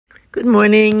Good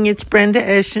morning. It's Brenda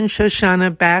Esch and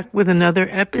Shoshana back with another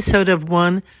episode of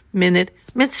 1 Minute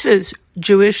Mitzvahs,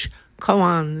 Jewish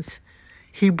koans,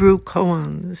 Hebrew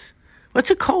koans.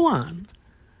 What's a koan?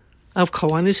 A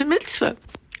koan is a mitzvah.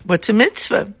 What's a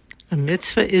mitzvah? A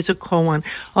mitzvah is a koan.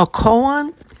 A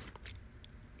koan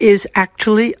is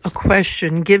actually a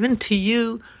question given to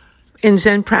you in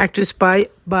Zen practice by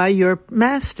your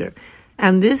master.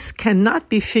 And this cannot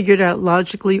be figured out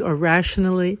logically or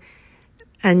rationally.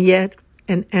 And yet,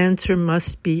 an answer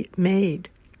must be made.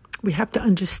 We have to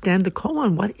understand the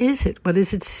koan. What is it? What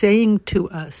is it saying to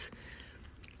us?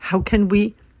 How can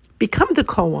we become the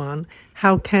koan?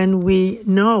 How can we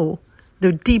know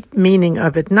the deep meaning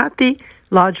of it? Not the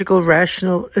logical,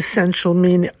 rational, essential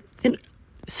meaning,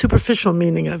 superficial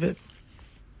meaning of it.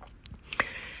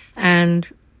 And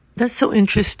that's so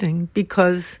interesting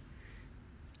because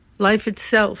life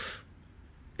itself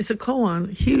is a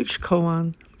koan, a huge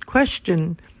koan.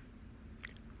 Question,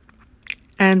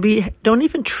 and we don't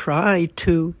even try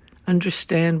to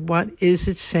understand what is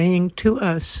it saying to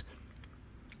us.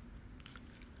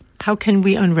 How can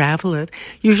we unravel it?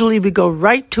 Usually we go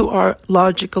right to our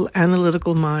logical,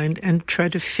 analytical mind and try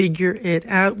to figure it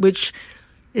out, which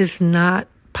is not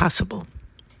possible.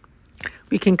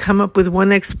 We can come up with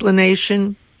one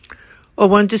explanation or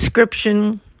one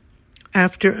description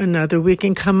after another. We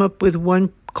can come up with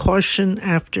one caution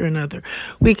after another.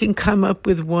 We can come up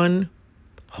with one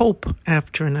hope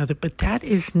after another, but that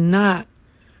is not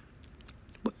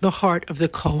the heart of the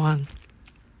koan.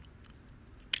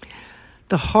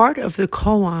 The heart of the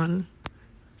koan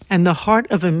and the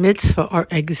heart of a mitzvah are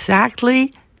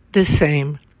exactly the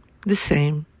same.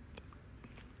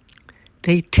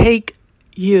 They take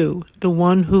you, the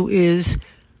one who is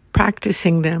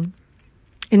practicing them,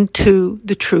 into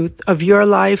the truth of your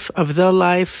life, of the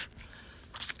life,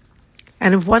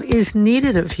 and of what is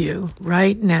needed of you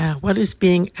right now, what is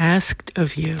being asked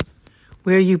of you,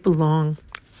 where you belong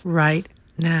right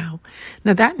now.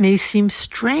 Now that may seem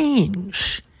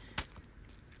strange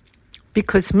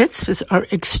because mitzvahs are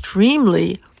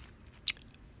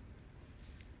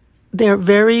they're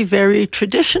very, very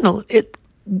traditional.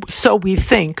 So we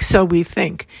think.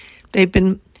 They've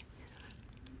been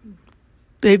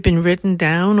written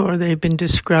down or they've been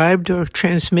described or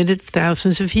transmitted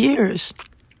thousands of years.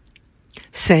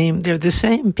 They're the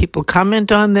same. People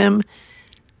comment on them,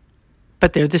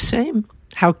 but they're the same.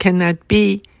 How can that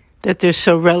be that they're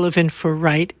so relevant for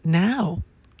right now?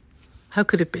 How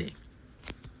could it be?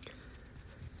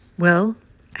 Well,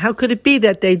 how could it be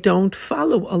that they don't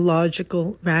follow a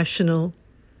logical, rational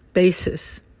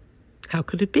basis? How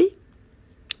could it be?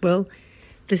 Well,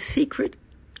 the secret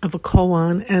of a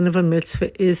koan and of a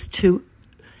mitzvah is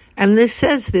and this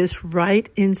says this right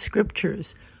in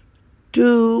scriptures,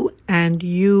 do and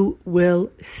you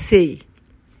will see.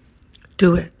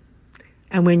 Do it.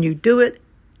 And when you do it,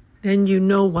 then you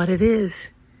know what it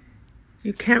is.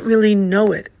 You can't really know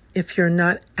it if you're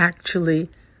not actually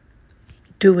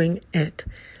doing it.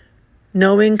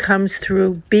 Knowing comes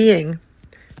through being.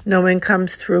 Knowing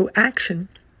comes through action.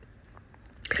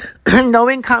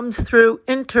 Knowing comes through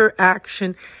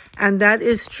interaction. And that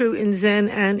is true in Zen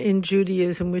and in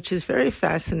Judaism, which is very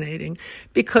fascinating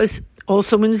because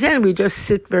also in Zen, we just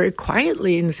sit very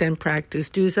quietly in Zen practice.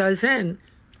 Do Zazen.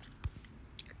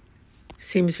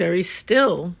 Seems very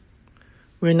still.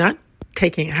 We're not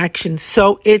taking action.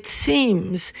 So it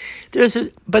seems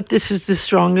but this is the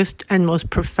strongest and most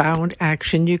profound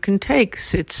action you can take.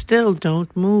 Sit still.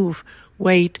 Don't move.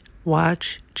 Wait.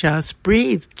 Watch. Just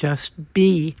breathe. Just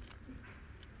be.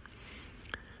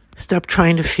 Stop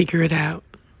trying to figure it out.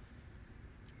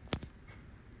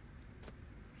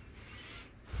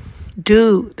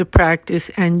 Do the practice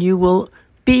and you will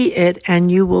be it and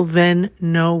you will then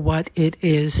know what it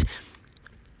is.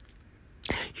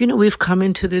 We've come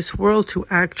into this world to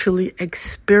actually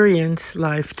experience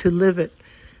life, to live it,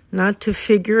 not to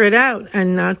figure it out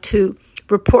and not to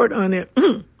report on it,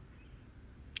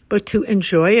 but to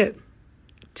enjoy it,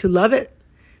 to love it,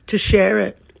 to share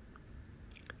it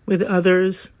with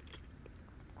others,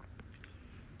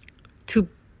 to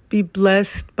be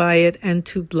blessed by it and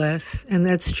to bless. And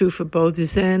that's true for both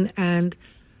Zen and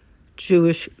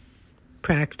Jewish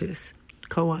practice,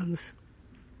 koans.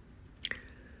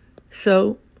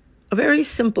 So, a very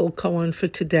simple koan for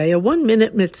today, a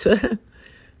 1-minute mitzvah,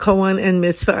 koan and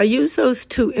mitzvah. I use those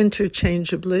two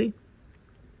interchangeably.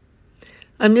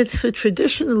 A mitzvah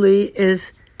traditionally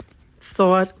is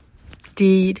thought,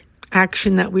 deed,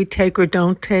 action that we take or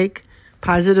don't take.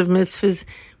 Positive mitzvahs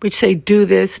which say do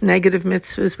this, negative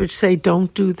mitzvahs which say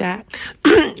don't do that.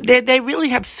 They really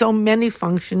have so many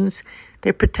functions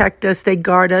they protect us, they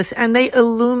guard us, and they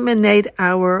illuminate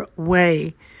our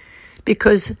way.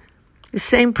 Because the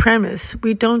same premise,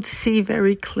 we don't see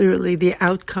very clearly the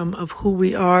outcome of who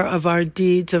we are, of our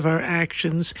deeds, of our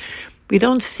actions. We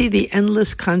don't see the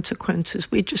endless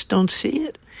consequences. We just don't see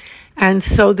it. And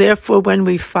so therefore, when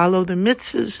we follow the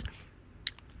mitzvahs,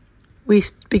 we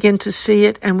begin to see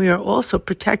it, and we are also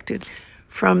protected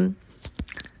from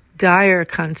dire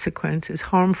consequences,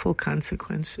 harmful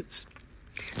consequences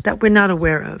that we're not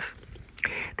aware of.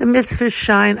 The mitzvahs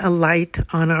shine a light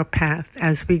on our path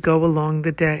as we go along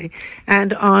the day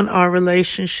and on our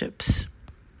relationships,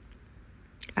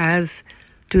 as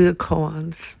do the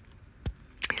koans.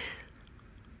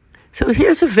 So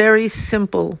here's a very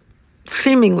simple,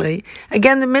 seemingly,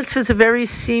 again, the mitzvahs are very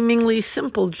seemingly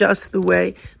simple, just the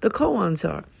way the koans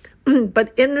are.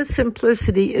 But in the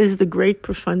simplicity is the great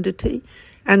profundity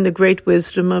and the great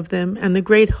wisdom of them and the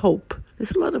great hope.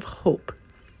 There's a lot of hope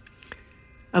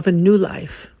of a new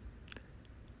life,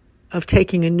 of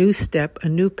taking a new step, a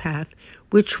new path,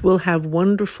 which will have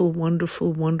wonderful,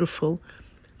 wonderful, wonderful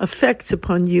effects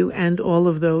upon you and all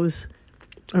of those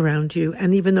around you,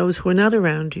 and even those who are not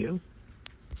around you,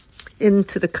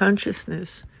 into the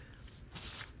consciousness.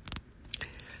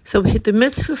 So the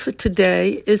mitzvah for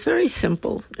today is very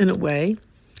simple in a way.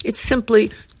 It's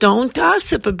simply, don't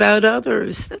gossip about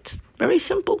others. That's very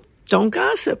simple. Don't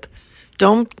gossip.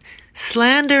 Don't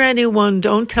slander anyone.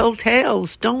 Don't tell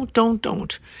tales.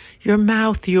 Don't. Your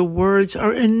mouth, your words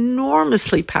are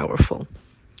enormously powerful.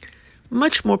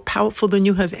 Much more powerful than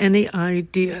you have any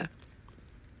idea.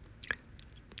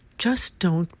 Just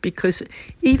don't, because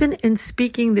even in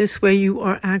speaking this way, you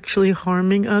are actually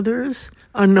harming others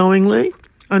unknowingly,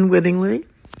 unwittingly,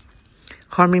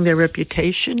 harming their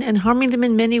reputation and harming them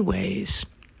in many ways.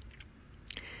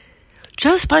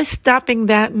 Just by stopping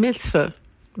that mitzvah,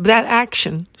 that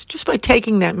action, just by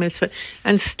taking that mitzvah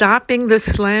and stopping the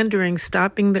slandering,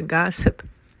 stopping the gossip,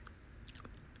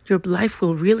 your life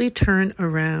will really turn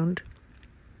around.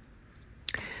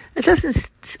 It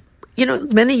doesn't,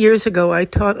 many years ago I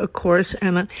taught a course,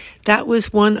 and that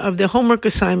was one of the homework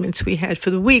assignments we had for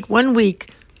the week. 1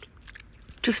 week,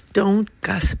 just don't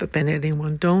gossip about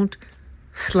anyone. Don't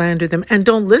slander them. And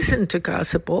don't listen to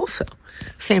gossip also.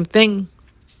 Same thing.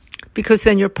 Because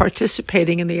then you're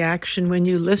participating in the action when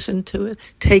you listen to it,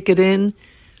 take it in,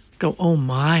 go, oh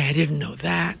my, I didn't know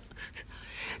that.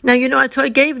 Now, so I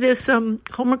gave this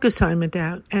homework assignment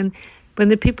out, and when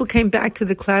the people came back to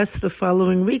the class the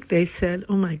following week, they said,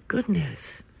 oh my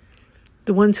goodness.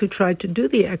 The ones who tried to do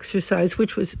the exercise,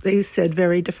 which was, they said,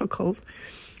 very difficult.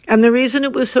 And the reason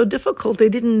it was so difficult, they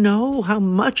didn't know how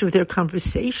much of their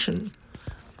conversation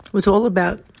was all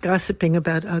about gossiping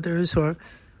about others or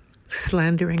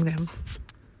slandering them.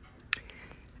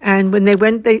 And when they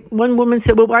went, one woman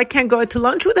said, well, I can't go out to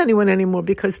lunch with anyone anymore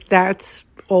because that's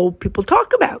all people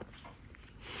talk about.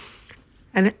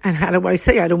 And how do I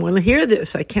say, I don't want to hear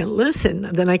this, I can't listen,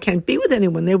 then I can't be with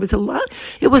anyone. There was a lot.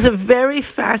 It was a very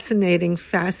fascinating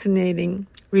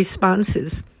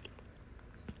responses.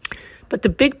 But the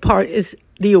big part is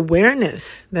the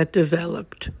awareness that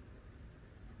developed.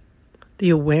 The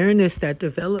awareness that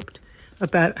developed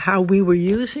about how we were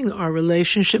using our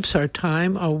relationships, our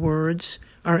time, our words,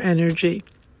 our energy.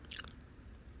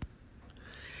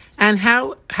 And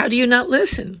how do you not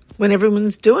listen when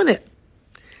everyone's doing it?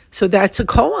 So that's a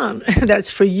koan.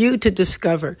 That's for you to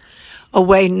discover. A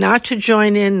way not to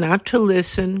join in, not to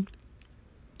listen,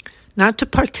 not to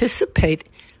participate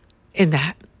in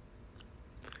that.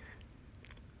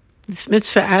 This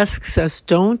mitzvah asks us,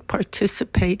 don't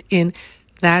participate in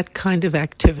that kind of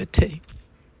activity.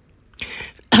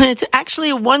 It's actually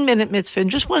a 1-minute mitzvah. In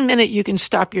just 1 minute, you can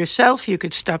stop yourself. You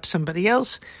could stop somebody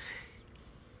else.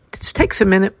 It just takes a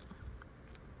minute.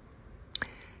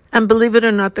 And believe it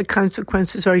or not, the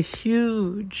consequences are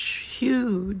huge,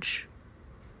 huge.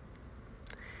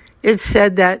 It's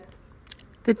said that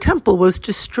the temple was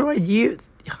destroyed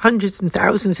hundreds and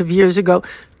thousands of years ago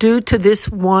due to this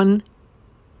one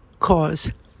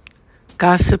cause,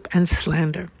 gossip and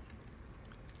slander.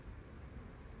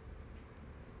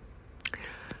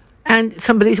 And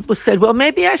somebody said, well,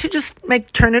 maybe I should just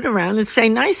turn it around and say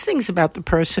nice things about the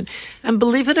person. And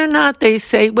believe it or not, they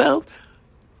say, well,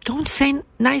 don't say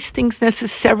nice things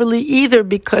necessarily either,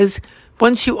 because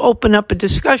once you open up a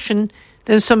discussion,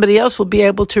 then somebody else will be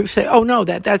able to say, oh, no,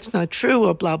 that's not true,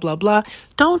 or blah, blah, blah.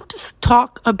 Don't just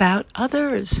talk about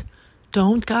others.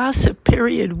 Don't gossip,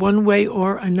 period, one way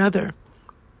or another.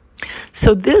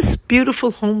 So this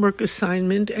beautiful homework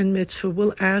assignment and mitzvah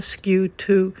will ask you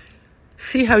to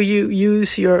see how you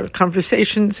use your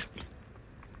conversations,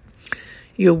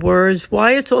 your words,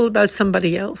 why it's all about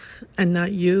somebody else and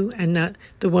not you and not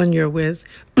the one you're with.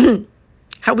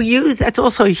 How we use, that's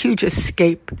also a huge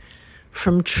escape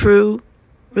from true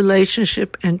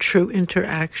relationship and true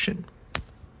interaction.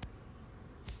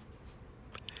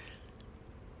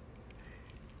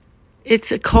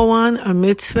 It's a koan, a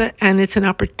mitzvah, and it's an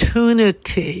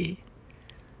opportunity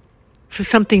for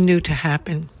something new to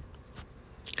happen.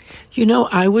 You know,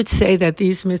 I would say that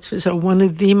these mitzvahs are one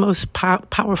of the most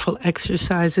powerful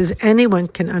exercises anyone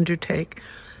can undertake.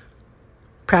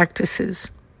 Practices.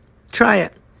 Try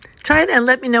it. Try it and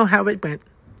let me know how it went.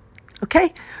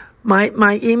 Okay?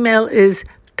 My email is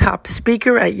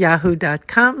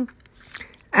topspeaker@yahoo.com,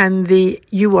 and the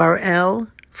URL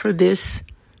for this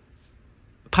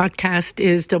podcast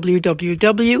is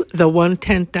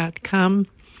www.the1tent.com.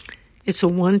 It's a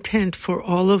 1-tent for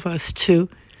all of us to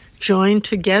join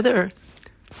together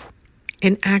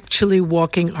in actually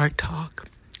walking our talk,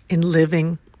 in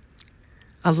living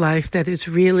a life that is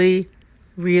really,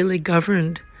 really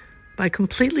governed by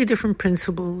completely different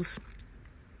principles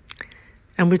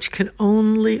and which can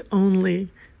only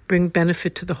bring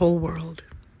benefit to the whole world.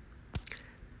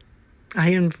 I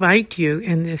invite you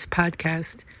in this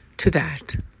podcast to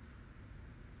that.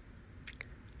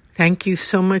 Thank you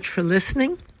so much for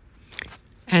listening,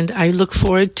 and I look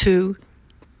forward to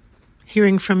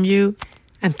hearing from you,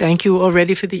 and thank you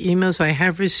already for the emails I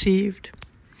have received.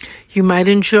 You might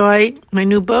enjoy my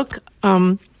new book,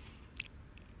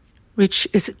 which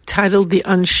is titled The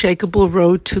Unshakable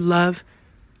Road to Love,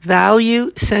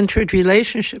 Value-Centered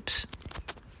Relationships.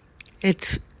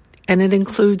 It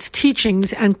includes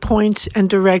teachings and points and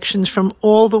directions from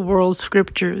all the world's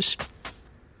scriptures.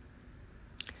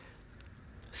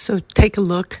 So take a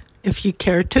look if you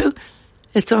care to.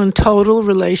 It's on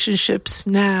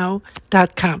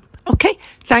totalrelationshipsnow.com. Okay,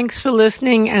 thanks for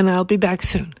listening, and I'll be back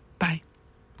soon.